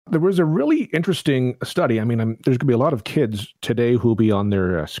There was a really interesting study. I mean, there's going to be a lot of kids today who'll be on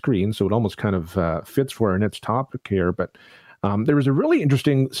their screen, so it almost kind of fits for our next topic here. But there was a really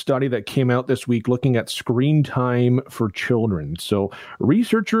interesting study that came out this week looking at screen time for children. So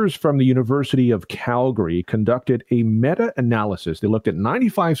researchers from the University of Calgary conducted a meta-analysis. They looked at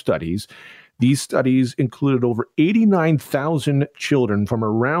 95 studies. These studies included over 89,000 children from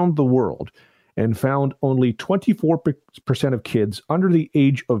around the world and found only 24% of kids under the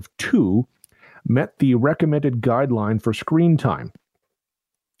age of 2 met the recommended guideline for screen time.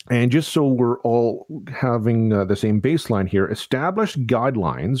 And just so we're all having the same baseline here, established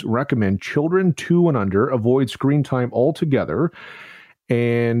guidelines recommend children 2 and under avoid screen time altogether,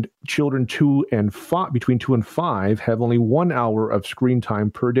 and children between 2 and 5 have only 1 hour of screen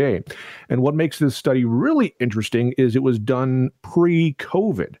time per day. And what makes this study really interesting is it was done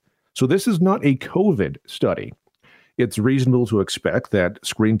pre-COVID. So this is not a COVID study. It's reasonable to expect that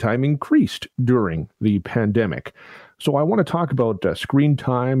screen time increased during the pandemic. So I want to talk about screen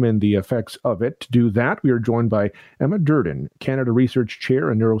time and the effects of it. To do that, we are joined by Emma Durden, Canada Research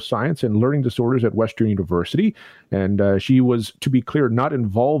Chair in Neuroscience and Learning Disorders at Western University. And she was, to be clear, not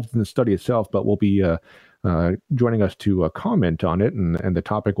involved in the study itself, but will be joining us to comment on it and the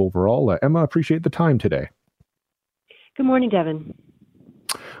topic overall. Emma, appreciate the time today. Good morning, Devin.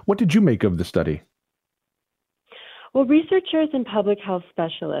 What did you make of the study? Well, researchers and public health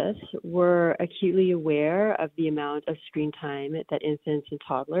specialists were acutely aware of the amount of screen time that infants and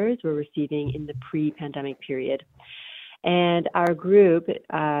toddlers were receiving in the pre-pandemic period. And our group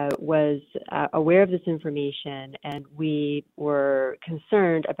was aware of this information, and we were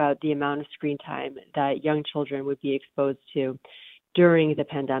concerned about the amount of screen time that young children would be exposed to during the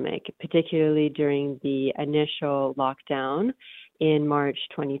pandemic, particularly during the initial lockdown in March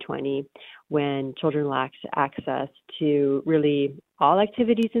 2020, when children lacked access to really all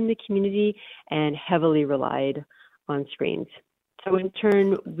activities in the community and heavily relied on screens. So in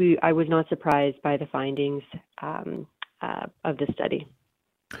turn, I was not surprised by the findings of the study.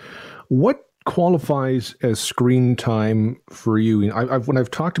 What qualifies as screen time for you? When I've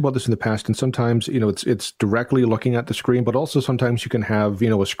talked about this in the past, and sometimes it's directly looking at the screen, but also sometimes you can have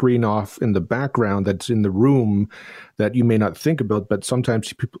a screen off in the background that's in the room that you may not think about, but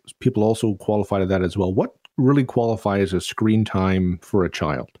sometimes people also qualify to that as well. What really qualifies as screen time for a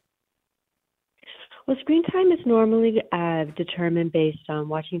child? Well, screen time is normally determined based on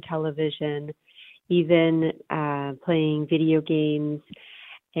watching television, even playing video games,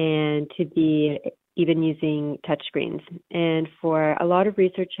 and to be even using touch screens. And for a lot of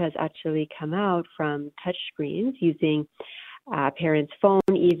research has actually come out from touch screens using a parent's phone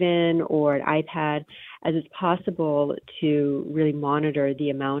even or an iPad, as it's possible to really monitor the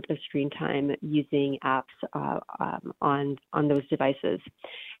amount of screen time using apps on those devices.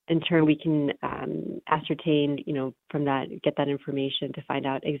 In turn, we can ascertain, from that, get that information to find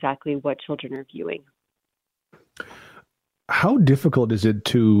out exactly what children are viewing. How difficult is it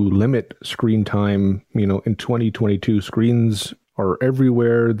to limit screen time? In 2022, screens are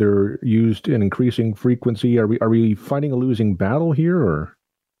everywhere. They're used in increasing frequency. Are we fighting a losing battle here, or?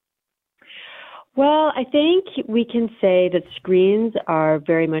 Well, I think we can say that screens are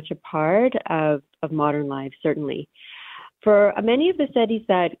very much a part of modern life, certainly. For many of the studies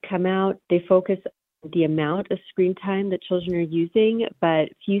that come out, they focus on the amount of screen time that children are using, but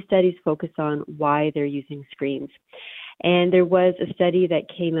few studies focus on why they're using screens. And there was a study that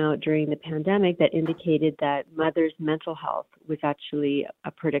came out during the pandemic that indicated that mothers' mental health was actually a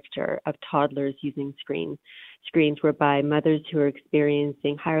predictor of toddlers using screens, whereby mothers who are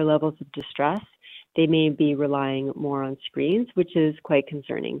experiencing higher levels of distress, they may be relying more on screens, which is quite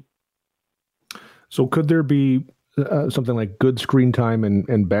concerning. So could there be something like good screen time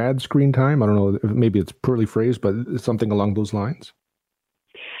and bad screen time? I don't know, maybe it's poorly phrased, but something along those lines?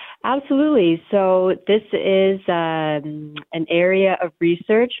 Absolutely. So this is an area of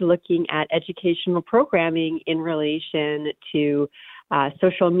research looking at educational programming in relation to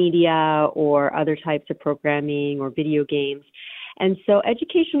social media or other types of programming or video games. And so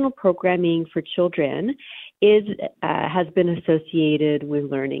educational programming for children has been associated with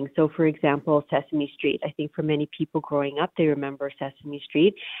learning. So, for example, Sesame Street. I think for many people growing up, they remember Sesame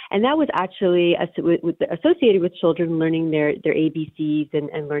Street. And that was actually associated with children learning their ABCs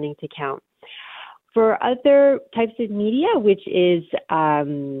and learning to count. For other types of media, which is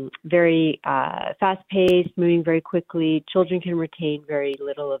very fast-paced, moving very quickly, children can retain very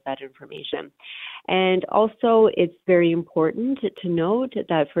little of that information. And also, it's very important to note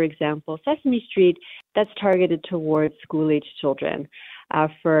that, for example, Sesame Street, that's targeted towards school-age children.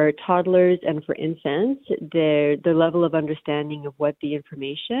 For toddlers and for infants, their level of understanding of what the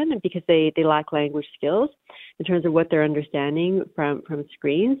information, because they lack language skills in terms of what they're understanding from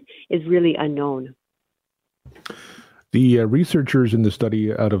screens, is really unknown. The researchers in the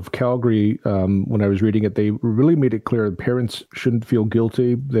study out of Calgary, when I was reading it, they really made it clear that parents shouldn't feel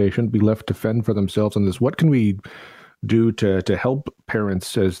guilty. They shouldn't be left to fend for themselves on this. What can we do to help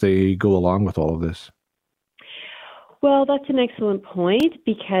parents as they go along with all of this? Well, that's an excellent point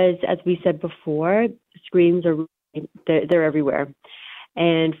because, as we said before, screens they're everywhere.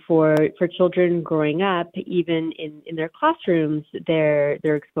 And for children growing up, even in their classrooms, they're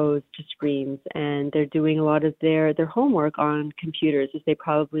exposed to screens, and they're doing a lot of their homework on computers, as they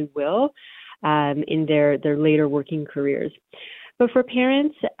probably will in their later working careers. But for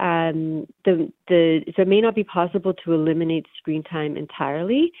parents, so it may not be possible to eliminate screen time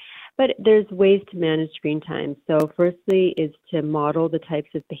entirely, but there's ways to manage screen time. So firstly is to model the types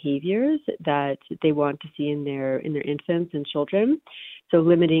of behaviors that they want to see in their infants and children. So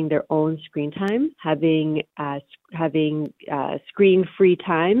limiting their own screen time, having screen-free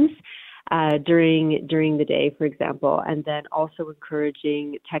times during the day, for example, and then also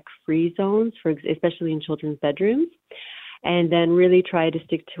encouraging tech-free zones, especially in children's bedrooms, and then really try to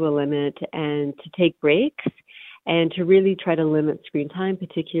stick to a limit and to take breaks and to really try to limit screen time,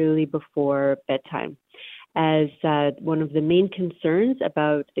 particularly before bedtime, as one of the main concerns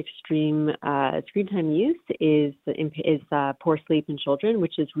about extreme screen time use is poor sleep in children,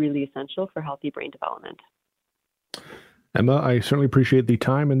 which is really essential for healthy brain development. Emma, I certainly appreciate the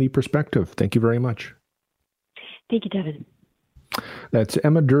time and the perspective. Thank you very much. Thank you, Devin. That's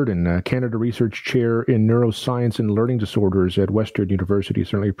Emma Durden, Canada Research Chair in Neuroscience and Learning Disorders at Western University.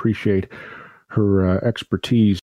 Certainly appreciate her expertise.